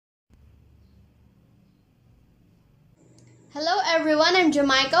Hello everyone, I'm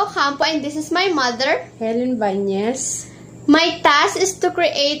Jamaica Ocampo and this is my mother, Helen Bañez. My task is to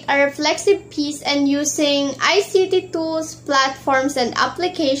create a reflexive piece and using ICT tools, platforms, and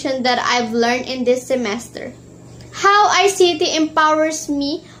applications that I've learned in this semester. How ICT empowers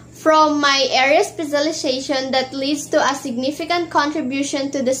me from my area specialization that leads to a significant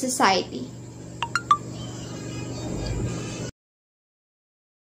contribution to the society.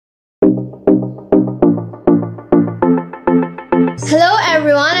 Hello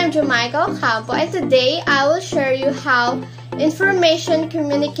everyone, I'm Jamaica Ocampo and today I will share you how Information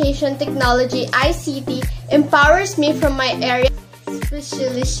Communication Technology ICT empowers me from my area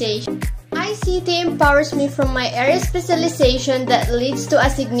specialization. ICT empowers me from my area specialization that leads to a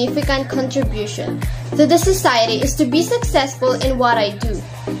significant contribution to the society is to be successful in what I do.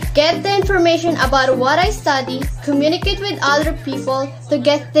 Get the information about what I study, communicate with other people to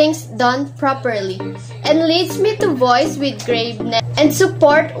get things done properly, and leads me to voice with graveness and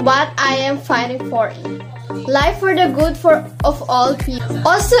support what I am fighting for in life for the good of all people.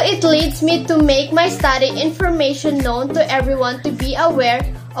 Also, it leads me to make my study information known to everyone to be aware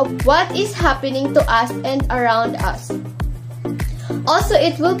of what is happening to us and around us. Also,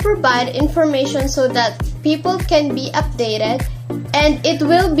 it will provide information so that people can be updated, and it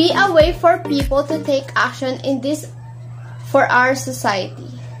will be a way for people to take action in this for our society.